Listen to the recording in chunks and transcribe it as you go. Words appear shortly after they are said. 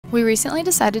We recently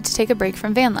decided to take a break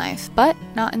from van life, but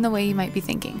not in the way you might be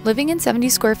thinking. Living in 70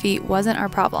 square feet wasn't our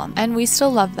problem, and we still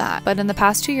love that, but in the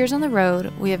past 2 years on the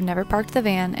road, we have never parked the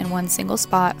van in one single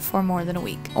spot for more than a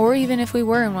week. Or even if we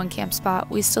were in one camp spot,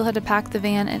 we still had to pack the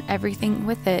van and everything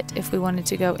with it if we wanted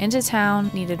to go into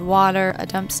town, needed water, a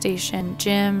dump station,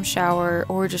 gym, shower,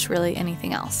 or just really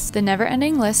anything else. The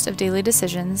never-ending list of daily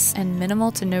decisions and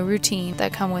minimal to no routine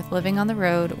that come with living on the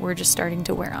road were just starting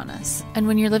to wear on us. And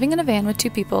when you're living in a van with 2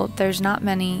 people, there's not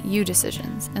many you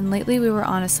decisions, and lately we were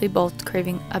honestly both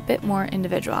craving a bit more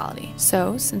individuality.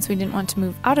 So, since we didn't want to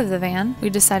move out of the van, we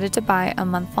decided to buy a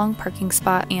month-long parking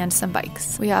spot and some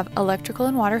bikes. We have electrical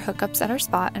and water hookups at our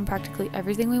spot, and practically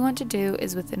everything we want to do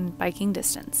is within biking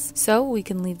distance. So we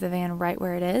can leave the van right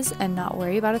where it is and not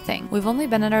worry about a thing. We've only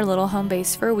been at our little home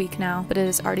base for a week now, but it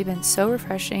has already been so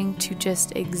refreshing to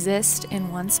just exist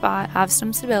in one spot, have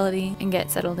some stability, and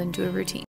get settled into a routine.